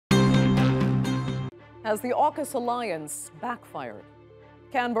Has the Aukus alliance backfired?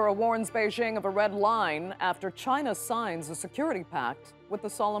 Canberra warns Beijing of a red line after China signs a security pact with the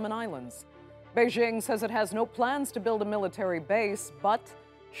Solomon Islands. Beijing says it has no plans to build a military base, but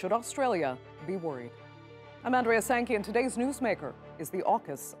should Australia be worried? I'm Andrea Sankey, and today's newsmaker is the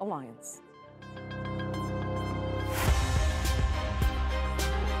Aukus alliance.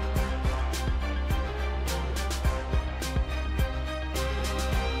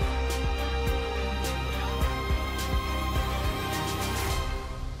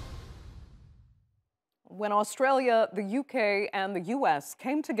 When Australia, the UK, and the US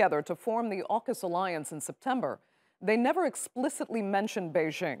came together to form the Aukus alliance in September, they never explicitly mentioned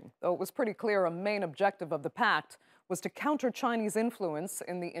Beijing, though it was pretty clear a main objective of the pact was to counter Chinese influence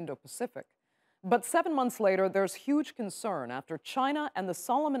in the Indo-Pacific. But 7 months later, there's huge concern after China and the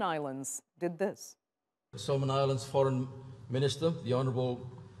Solomon Islands did this. The Solomon Islands Foreign Minister, the Honourable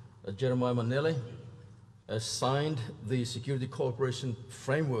Jeremiah Manele, has signed the Security Cooperation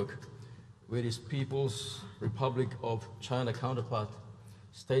Framework with his People's Republic of China counterpart,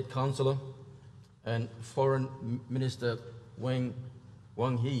 State Councillor and Foreign Minister Wang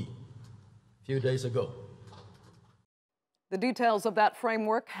He a few days ago. The details of that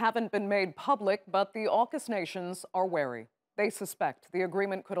framework haven't been made public, but the Aukus nations are wary. They suspect the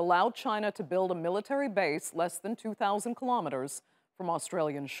agreement could allow China to build a military base less than 2,000 kilometers from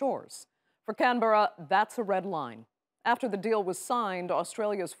Australian shores. For Canberra, that's a red line. After the deal was signed,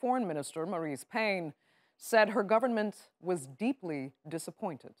 Australia's Foreign Minister, Marise Payne, said her government was deeply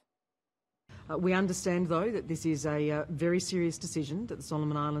disappointed. We understand, though, that this is a very serious decision that the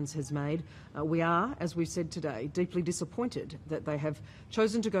Solomon Islands has made. We are, as we've said today, deeply disappointed that they have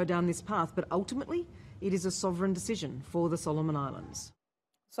chosen to go down this path, but ultimately it is a sovereign decision for the Solomon Islands.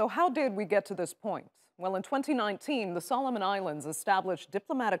 So how did we get to this point? Well, in 2019, the Solomon Islands established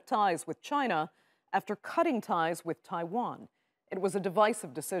diplomatic ties with China after cutting ties with Taiwan. It was a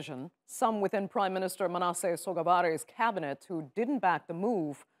divisive decision. Some within Prime Minister Manasseh Sogavare's cabinet who didn't back the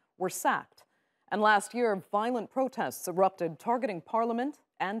move were sacked. And last year, violent protests erupted, targeting Parliament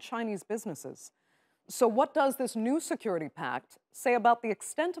and Chinese businesses. So what does this new security pact say about the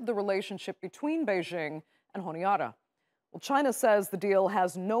extent of the relationship between Beijing and Honiara? Well, China says the deal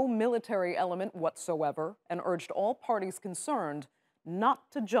has no military element whatsoever and urged all parties concerned not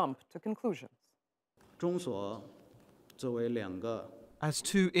to jump to conclusions. As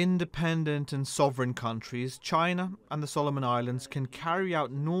two independent and sovereign countries, China and the Solomon Islands can carry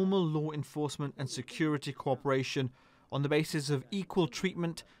out normal law enforcement and security cooperation on the basis of equal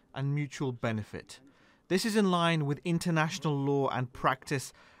treatment and mutual benefit. This is in line with international law and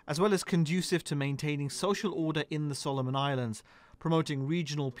practice, as well as conducive to maintaining social order in the Solomon Islands, promoting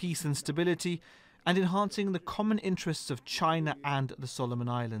regional peace and stability, and enhancing the common interests of China and the Solomon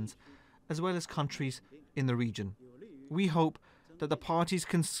Islands, as well as countries in the region. We hope that the parties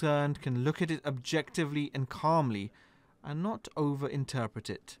concerned can look at it objectively and calmly and not over-interpret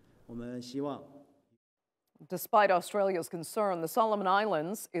it. Despite Australia's concern, the Solomon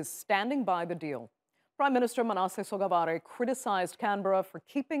Islands is standing by the deal. Prime Minister Manasseh Sogavare criticized Canberra for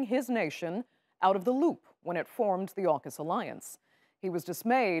keeping his nation out of the loop when it formed the Aukus alliance. He was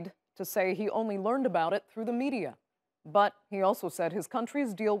dismayed to say he only learned about it through the media. But he also said his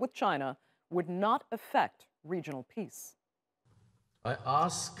country's deal with China would not affect regional peace. I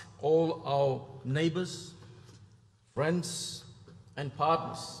ask all our neighbors, friends, and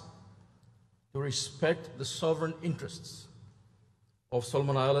partners to respect the sovereign interests of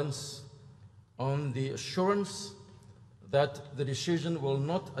Solomon Islands on the assurance that the decision will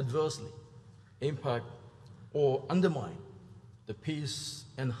not adversely impact or undermine the peace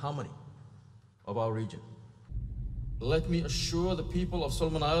and harmony of our region. Let me assure the people of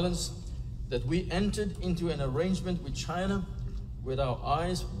Solomon Islands that we entered into an arrangement with China with our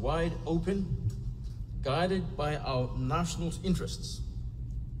eyes wide open, guided by our national interests.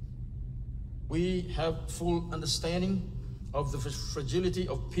 We have full understanding of the fragility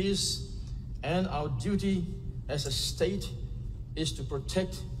of peace, and our duty as a state is to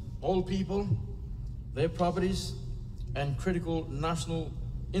protect all people, their properties, and critical national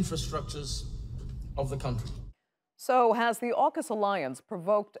infrastructures of the country. So has the Aukus alliance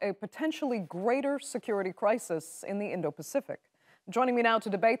provoked a potentially greater security crisis in the Indo-Pacific? Joining me now to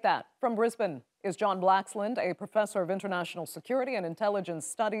debate that from Brisbane is John Blaxland, a professor of international security and intelligence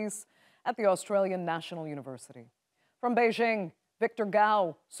studies at the Australian National University. From Beijing, Victor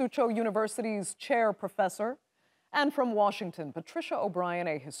Gao, Soochow University's chair professor. And from Washington, Patricia O'Brien,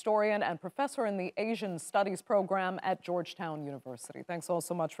 a historian and professor in the Asian Studies program at Georgetown University. Thanks all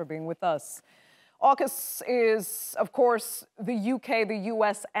so much for being with us. AUKUS is, of course, the UK, the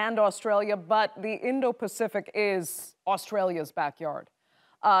US, and Australia, but the Indo-Pacific is Australia's backyard.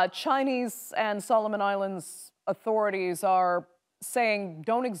 Chinese and Solomon Islands authorities are saying,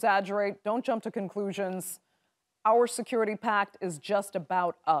 don't exaggerate, don't jump to conclusions. Our security pact is just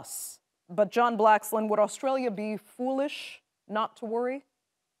about us. But John Blaxland, would Australia be foolish not to worry?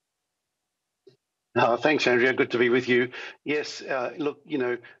 Thanks, Andrea. Good to be with you. Yes, look,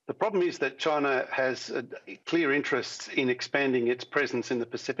 the problem is that China has clear interests in expanding its presence in the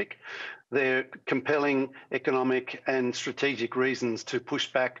Pacific. There are compelling economic and strategic reasons to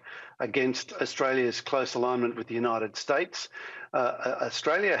push back against Australia's close alignment with the United States.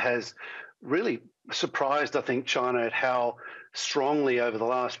 Australia has really surprised, I think, China at how strongly over the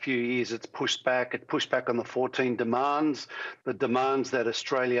last few years it's pushed back. It pushed back on the 14 demands, the demands that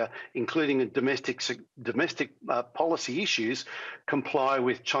Australia, including in domestic policy issues, comply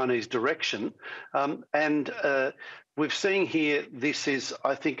with Chinese direction. We've seen here, this is,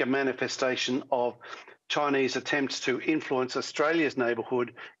 I think, a manifestation of Chinese attempts to influence Australia's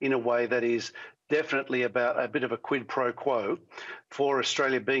neighbourhood in a way that is definitely about a bit of a quid pro quo for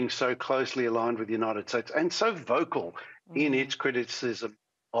Australia being so closely aligned with the United States and so vocal in its criticism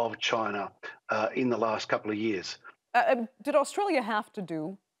of China in the last couple of years. Did Australia have to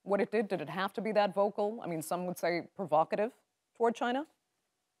do what it did? Did it have to be that vocal? I mean, some would say provocative toward China?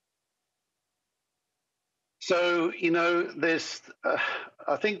 So, there's,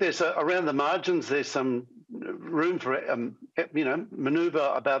 I think there's around the margins, there's some room for,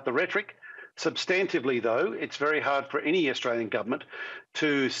 manoeuvre about the rhetoric. Substantively, though, it's very hard for any Australian government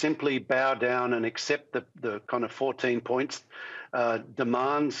to simply bow down and accept the kind of 14 points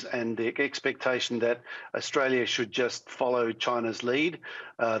demands and the expectation that Australia should just follow China's lead,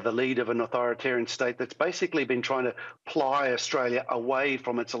 the lead of an authoritarian state that's basically been trying to ply Australia away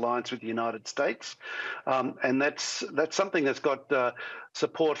from its alliance with the United States. And that's something that's got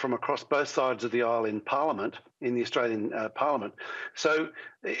support from across both sides of the aisle in Parliament, in the Australian Parliament. So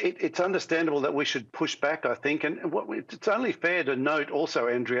it's understandable that we should push back, I think. And it's only fair to note also,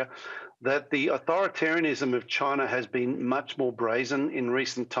 Andrea, that the authoritarianism of China has been much more brazen in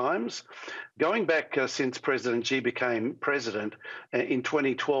recent times. Going back since President Xi became president in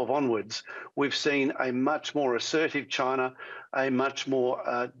 2012 onwards, we've seen a much more assertive China, a much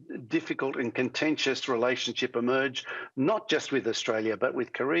more difficult and contentious relationship emerge, not just with Australia, but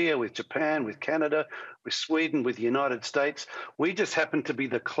with Korea, with Japan, with Canada, with Sweden, with the United States. We just happen to be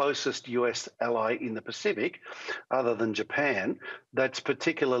the closest US ally in the Pacific, other than Japan, that's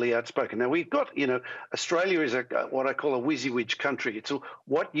particularly outspoken. Now, we've got, Australia is what I call a WYSIWYG country. It's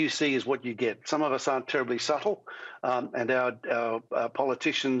what you see is what you get. Some of us aren't terribly subtle, and our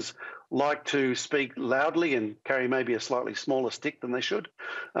politicians like to speak loudly and carry maybe a slightly smaller stick than they should.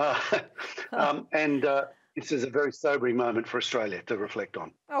 This is a very sobering moment for Australia to reflect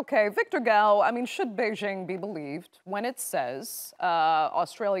on. Okay, Victor Gao, I mean, should Beijing be believed when it says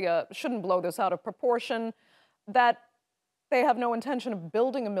Australia shouldn't blow this out of proportion, that they have no intention of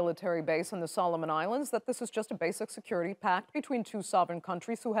building a military base in the Solomon Islands, that this is just a basic security pact between two sovereign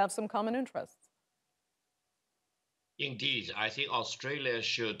countries who have some common interests? Indeed, I think Australia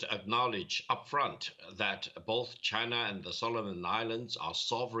should acknowledge upfront that both China and the Solomon Islands are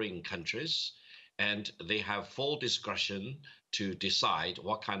sovereign countries, and they have full discretion to decide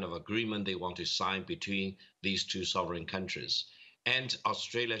what kind of agreement they want to sign between these two sovereign countries. And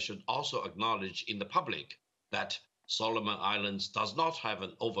Australia should also acknowledge in the public that Solomon Islands does not have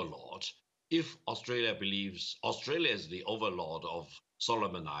an overlord. If Australia believes Australia is the overlord of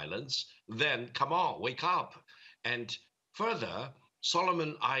Solomon Islands, then come on, wake up. And further,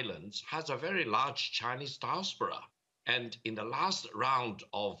 Solomon Islands has a very large Chinese diaspora. And in the last round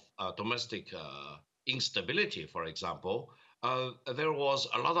of domestic instability, for example, there was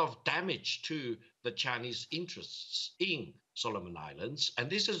a lot of damage to the Chinese interests in Solomon Islands. And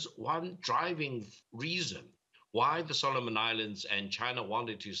this is one driving reason why the Solomon Islands and China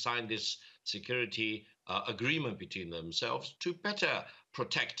wanted to sign this security agreement between themselves to better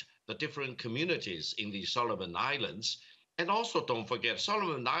protect the different communities in the Solomon Islands. And also, don't forget,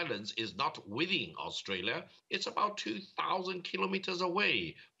 Solomon Islands is not within Australia. It's about 2,000 kilometers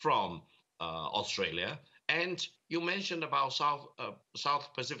away from Australia. And you mentioned about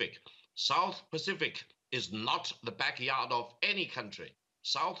South Pacific. South Pacific is not the backyard of any country.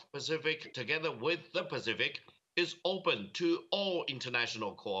 South Pacific, together with the Pacific, is open to all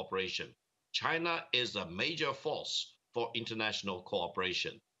international cooperation. China is a major force for international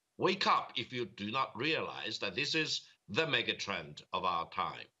cooperation. Wake up if you do not realize that this is the mega trend of our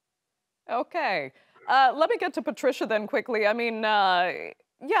time. Okay. Let me get to Patricia then quickly. I mean,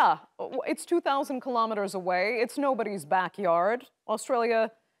 Yeah, it's 2,000 kilometers away. It's nobody's backyard.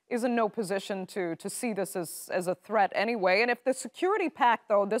 Australia is in no position to see this as a threat anyway. And if the security pact,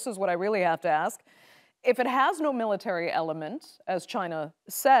 though, this is what I really have to ask, if it has no military element, as China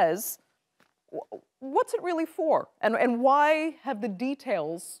says, what's it really for? And why have the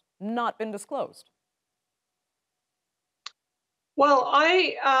details not been disclosed? Well,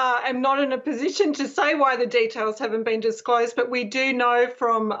 I am not in a position to say why the details haven't been disclosed, but we do know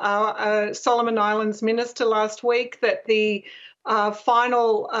from Solomon Islands minister last week that the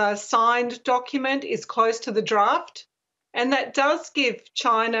final signed document is close to the draft, and that does give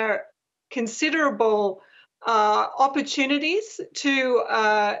China considerable opportunities to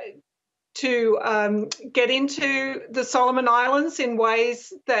get into the Solomon Islands in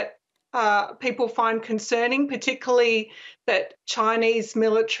ways that people find concerning, particularly that Chinese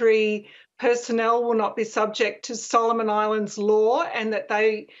military personnel will not be subject to Solomon Islands law, and that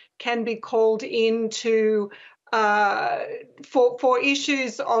they can be called in to for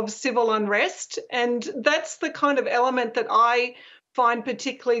issues of civil unrest. And that's the kind of element that I find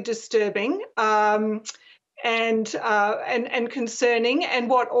particularly disturbing and concerning, and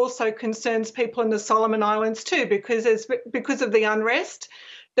what also concerns people in the Solomon Islands too, because of the unrest,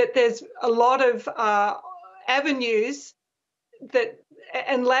 that there's a lot of avenues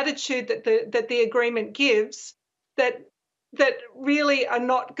and latitude that the agreement gives that really are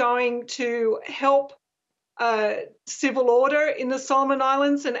not going to help civil order in the Solomon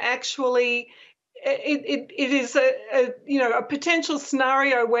Islands, and actually it is a potential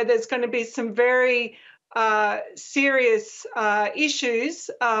scenario where there's going to be some very serious issues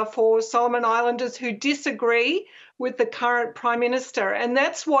for Solomon Islanders who disagree with the current Prime Minister. And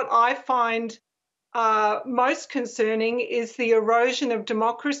that's what I find most concerning, is the erosion of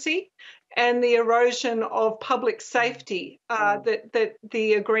democracy and the erosion of public safety that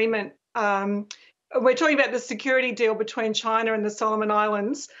the agreement, we're talking about the security deal between China and the Solomon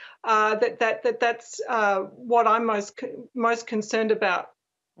Islands, that's what I'm most concerned about.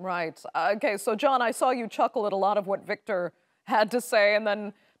 Right. Okay, so John, I saw you chuckle at a lot of what Victor had to say, and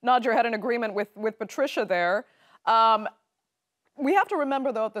then nod your head in agreement with Patricia there. We have to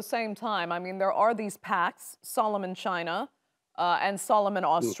remember, though, at the same time, I mean, there are these pacts, Solomon China and Solomon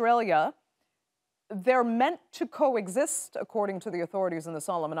Australia. They're meant to coexist, according to the authorities in the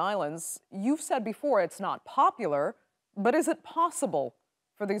Solomon Islands. You've said before it's not popular, but is it possible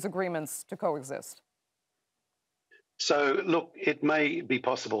for these agreements to coexist? So, look, it may be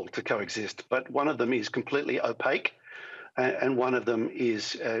possible to coexist, but one of them is completely opaque, and one of them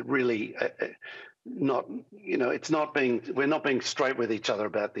is really not, we're not being straight with each other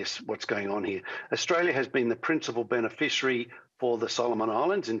about this, what's going on here. Australia has been the principal beneficiary for the Solomon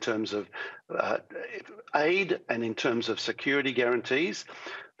Islands in terms of aid and in terms of security guarantees.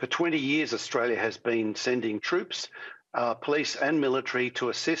 For 20 years, Australia has been sending troops, police and military, to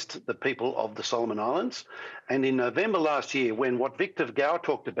assist the people of the Solomon Islands. And in November last year, when what Victor Gao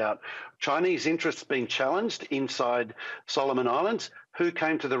talked about, Chinese interests being challenged inside Solomon Islands, who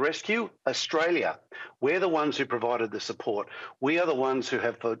came to the rescue? Australia. We're the ones who provided the support. We are the ones who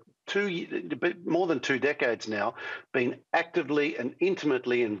have, for more than 2 decades now, been actively and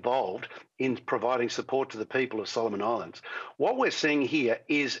intimately involved in providing support to the people of Solomon Islands. What we're seeing here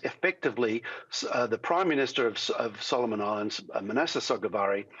is effectively the Prime Minister of Solomon Islands, Manasseh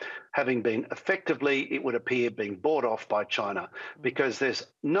Sogavare, having been effectively, it would appear, being bought off by China, because there's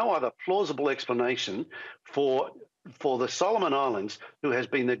no other plausible explanation for the Solomon Islands, who has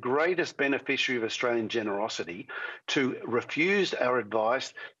been the greatest beneficiary of Australian generosity, to refuse our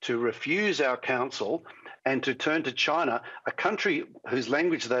advice, to refuse our counsel, and to turn to China, a country whose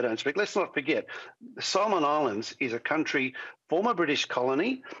language they don't speak. Let's not forget, the Solomon Islands is a country, former British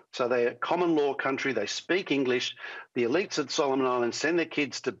colony, so they're a common law country. They speak English. The elites at Solomon Islands send their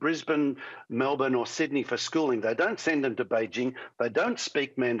kids to Brisbane, Melbourne or Sydney for schooling. They don't send them to Beijing. They don't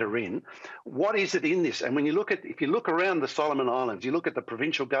speak Mandarin. What is it in this? And when you look at, if you look around the Solomon Islands, you look at the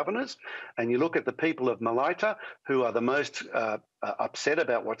provincial governors and you look at the people of Malaita, who are the most upset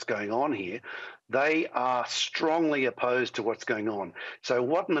about what's going on here, they are strongly opposed to what's going on. So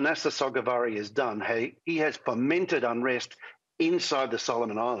what Manasseh Sogavare has done, he has fomented unrest inside the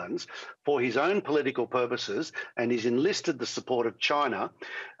Solomon Islands for his own political purposes, and he's enlisted the support of China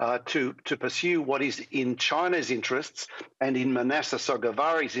to pursue what is in China's interests and in Manasseh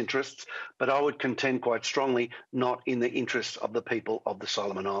Sogavare's interests, but I would contend quite strongly not in the interests of the people of the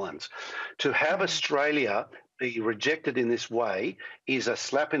Solomon Islands. To have Australia be rejected in this way is a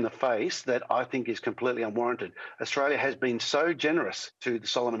slap in the face that I think is completely unwarranted. Australia has been so generous to the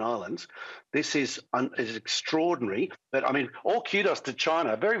Solomon Islands. This is extraordinary. But I mean, all kudos to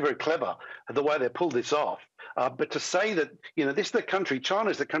China. Very, very clever the way they pulled this off. But to say that, this is the country, China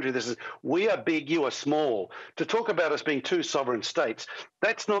is the country that says, we are big, you are small. To talk about us being two sovereign states,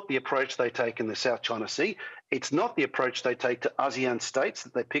 that's not the approach they take in the South China Sea. It's not the approach they take to ASEAN states,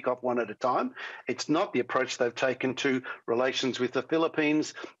 that they pick up one at a time. It's not the approach they've taken to relations with the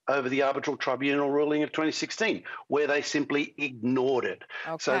Philippines over the arbitral tribunal ruling of 2016, where they simply ignored it.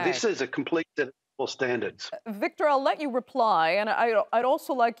 Okay. So this is a complete set of standards. Victor, I'll let you reply, and I'd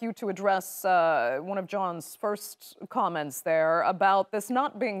also like you to address one of John's first comments there about this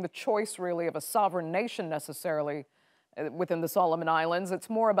not being the choice, really, of a sovereign nation necessarily within the Solomon Islands. It's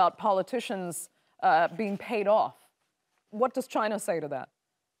more about politicians being paid off. What does China say to that?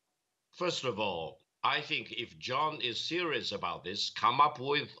 First of all, I think if John is serious about this, come up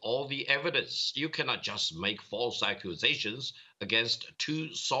with all the evidence. You cannot just make false accusations against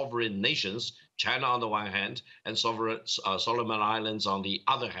two sovereign nations, China on the one hand and Solomon Islands on the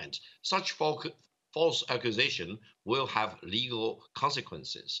other hand. Such false accusation will have legal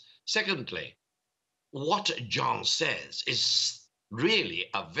consequences. Secondly, what John says is really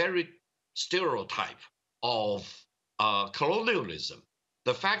a very stereotype of colonialism.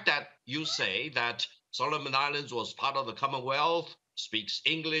 The fact that you say that Solomon Islands was part of the Commonwealth, speaks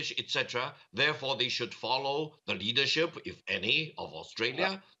English, etc., therefore they should follow the leadership, if any, of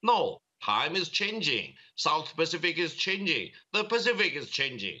Australia. No, time is changing. South Pacific is changing. The Pacific is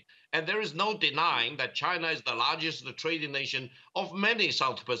changing. And there is no denying that China is the largest trading nation of many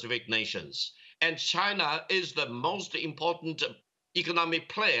South Pacific nations. And China is the most important economic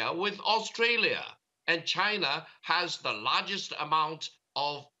player with Australia. And China has the largest amount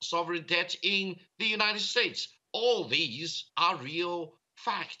of sovereign debt in the United States. All these are real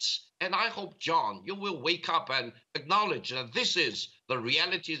facts. And I hope, John, you will wake up and acknowledge that this is the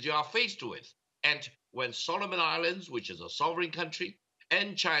realities you are faced with. And when Solomon Islands, which is a sovereign country,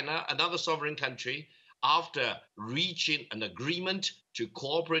 and China, another sovereign country, after reaching an agreement to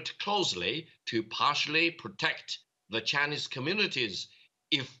cooperate closely to partially protect the Chinese communities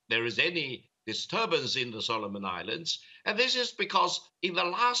if there is any disturbance in the Solomon Islands. And this is because in the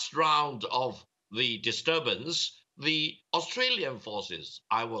last round of the disturbance, the Australian forces,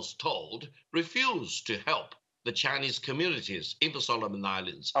 I was told, refused to help the Chinese communities in the Solomon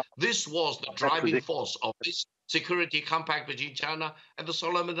Islands. This was the driving force of this security compact between China and the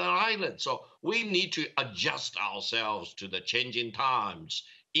Solomon Islands. So we need to adjust ourselves to the changing times,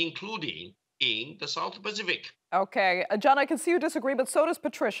 including in the South Pacific. Okay, John, I can see you disagree, but so does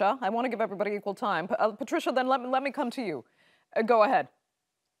Patricia. I want to give everybody equal time. Patricia, then let me come to you. Go ahead.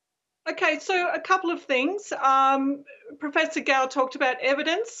 Okay, so a couple of things. Professor Gao talked about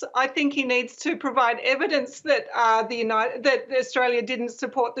evidence. I think he needs to provide evidence that that Australia didn't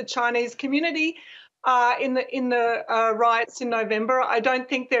support the Chinese community in the riots in November. I don't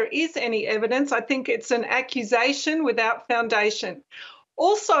think there is any evidence. I think it's an accusation without foundation.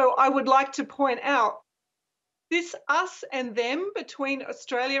 Also, I would like to point out this us and them between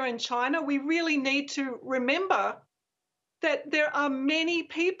Australia and China, we really need to remember that there are many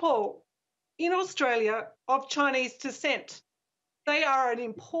people in Australia of Chinese descent. They are an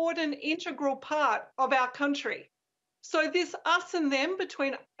important, integral part of our country. So this us and them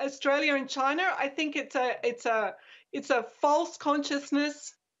between Australia and China, I think it's a false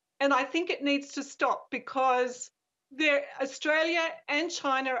consciousness, and I think it needs to stop because Australia and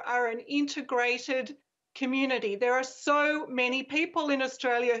China are an integrated community. There are so many people in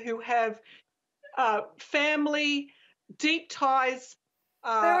Australia who have family, deep ties.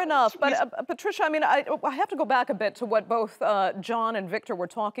 Fair enough. But Patricia, I mean, I have to go back a bit to what both John and Victor were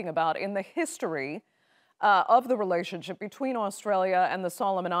talking about in the history of the relationship between Australia and the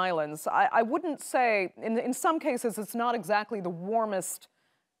Solomon Islands. I wouldn't say, in some cases, it's not exactly the warmest,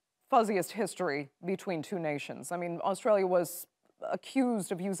 fuzziest history between two nations. I mean, Australia was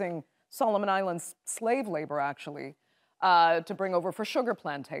accused of using Solomon Islands slave labor, actually, to bring over for sugar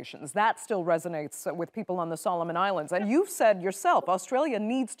plantations. That still resonates with people on the Solomon Islands. And you've said yourself, Australia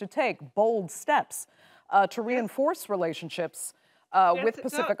needs to take bold steps to reinforce relationships with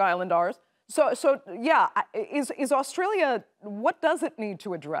Pacific Islanders. So yeah, is Australia, what does it need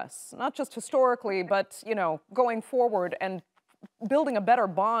to address? Not just historically, but, you know, going forward and building a better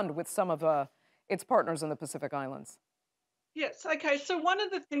bond with some of its partners in the Pacific Islands? Yes, okay, so one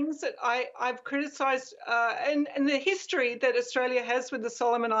of the things that I've criticised and the history that Australia has with the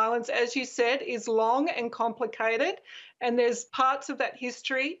Solomon Islands, as you said, is long and complicated, and there's parts of that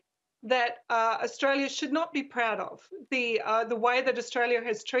history that Australia should not be proud of. The way that Australia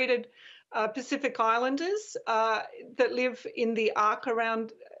has treated Pacific Islanders that live in the arc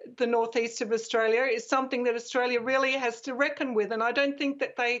around the northeast of Australia is something that Australia really has to reckon with, and I don't think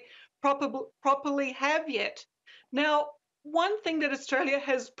that they properly have yet. Now, one thing that Australia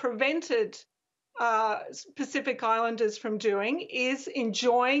has prevented Pacific Islanders from doing is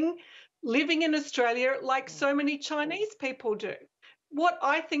enjoying living in Australia like so many Chinese people do. What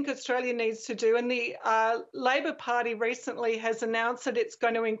I think Australia needs to do, and the Labor Party recently has announced that it's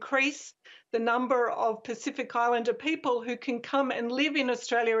going to increase the number of Pacific Islander people who can come and live in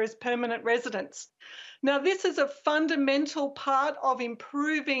Australia as permanent residents. Now, this is a fundamental part of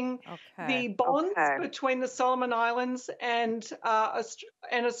improving the bonds between the Solomon Islands and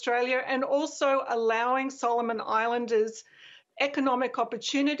Australia, and also allowing Solomon Islanders economic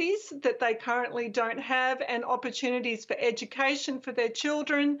opportunities that they currently don't have, and opportunities for education for their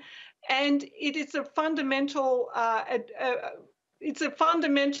children. And it is a fundamental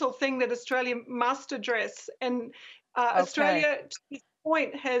thing that Australia must address. And Australia, to this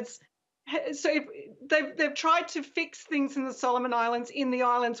point, they've tried to fix things in the Solomon Islands, in the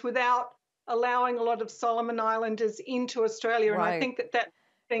islands, without allowing a lot of Solomon Islanders into Australia. Right. And I think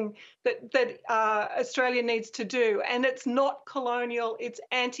that Australia needs to do, and it's not colonial; it's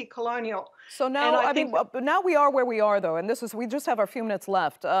anti-colonial. So now, now we are where we are, though, and we just have our few minutes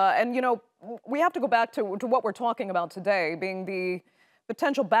left, and we have to go back to what we're talking about today, being the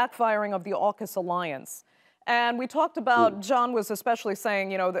potential backfiring of the Aukus alliance. And we talked about, John was especially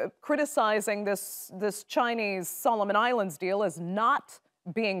saying, criticizing this Chinese Solomon Islands deal as not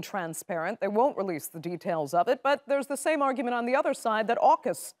being transparent. They won't release the details of it, but there's the same argument on the other side that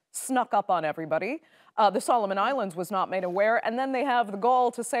AUKUS snuck up on everybody. The Solomon Islands was not made aware, and then they have the gall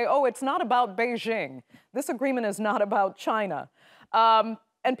to say, oh, it's not about Beijing. This agreement is not about China.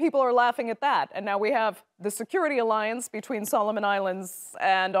 And people are laughing at that. And now we have the security alliance between Solomon Islands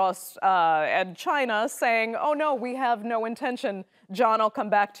and China saying, oh, no, we have no intention. John, I'll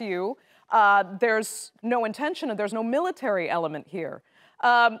come back to you. There's no intention, and there's no military element here.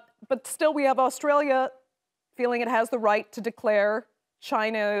 But still, we have Australia feeling it has the right to declare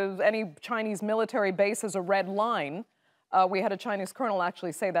any Chinese military base as a red line. We had a Chinese colonel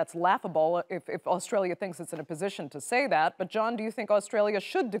actually say that's laughable if Australia thinks it's in a position to say that. But John, do you think Australia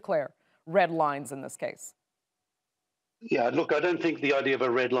should declare red lines in this case? Yeah, look, I don't think the idea of a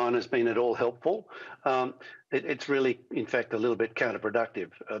red line has been at all helpful. It's really, in fact, a little bit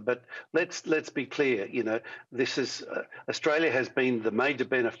counterproductive. But let's be clear. This is Australia has been the major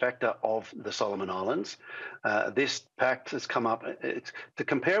benefactor of the Solomon Islands. This pact has come up. To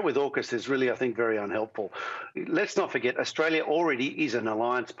compare it with AUKUS is really, I think, very unhelpful. Let's not forget, Australia already is an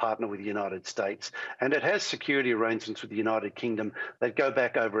alliance partner with the United States, and it has security arrangements with the United Kingdom that go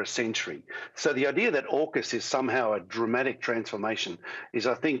back over a century. So the idea that AUKUS is somehow a dramatic transformation is,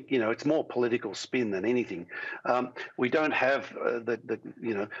 I think, it's more political spin than anything. We don't have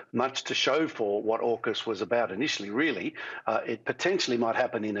much to show for what AUKUS was about initially, really. It potentially might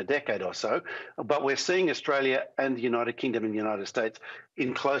happen in a decade or so, but we're seeing Australia and the United Kingdom and the United States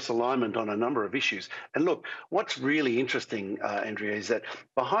in close alignment on a number of issues. And look, what's really interesting, Andrea, is that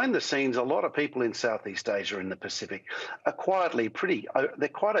behind the scenes, a lot of people in Southeast Asia and the Pacific are quietly they're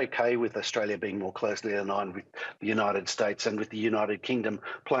quite okay with Australia being more closely aligned with the United States and with the United Kingdom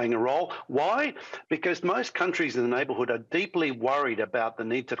playing a role. Why? Because most countries in the neighbourhood are deeply worried about the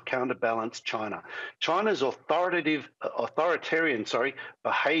need to counterbalance China. China's authoritarian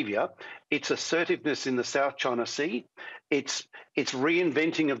behaviour, its assertiveness in the South China Sea, its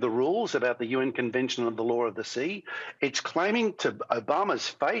reinventing of the rules about the UN Convention on the Law of the Sea. It's claiming to Obama's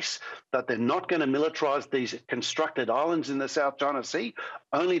face that they're not going to militarise these constructed islands in the South China Sea,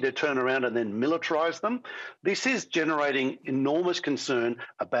 only to turn around and then militarise them. This is generating enormous concern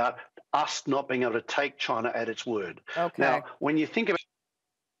about us not being able to take China at its word. Okay. Now, when you think about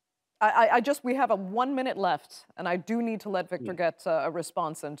we have 1 minute left, and I do need to let Victor get a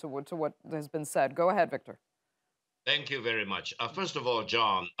response into what has been said. Go ahead, Victor. Thank you very much. First of all,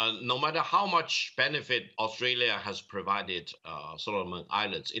 John, no matter how much benefit Australia has provided Solomon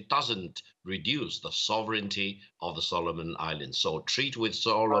Islands, it doesn't reduce the sovereignty of the Solomon Islands. So treat with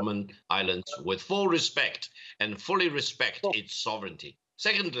Solomon Islands with full respect and fully respect its sovereignty.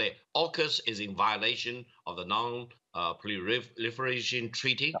 Secondly, AUKUS is in violation of the Non-Proliferation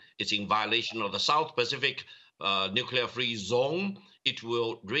Treaty. It's in violation of the South Pacific nuclear-free zone. It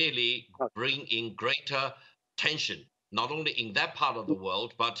will really bring in greater tension, not only in that part of the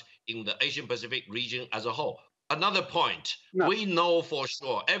world, but in the Asian Pacific region as a whole. another point. No. We know for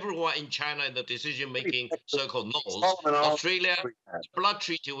sure, everyone in China in the decision-making circle knows Australia has a blood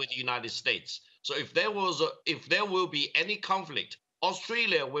treaty with the United States. So if there will be any conflict,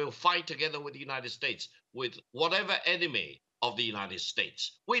 Australia will fight together with the United States, with whatever enemy of the United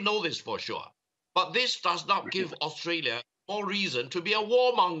States. We know this for sure. But this does not give Australia more reason to be a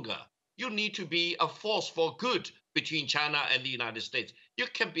warmonger. You need to be a force for good between China and the United States. You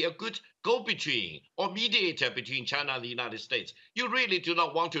can be a good go-between or mediator between China and the United States. You really do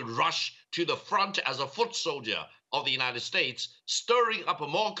not want to rush to the front as a foot soldier of the United States, stirring up a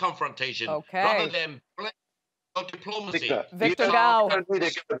more confrontation rather than diplomacy. Victor Gao.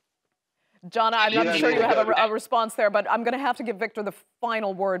 John, I'm sure you have a response there, but I'm going to have to give Victor the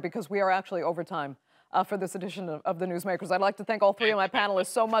final word because we are actually over time for this edition of the Newsmakers. I'd like to thank all three of my panelists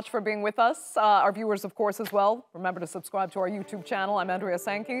so much for being with us. Our viewers, of course, as well. Remember to subscribe to our YouTube channel. I'm Andrea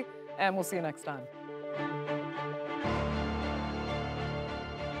Sankey, and we'll see you next time.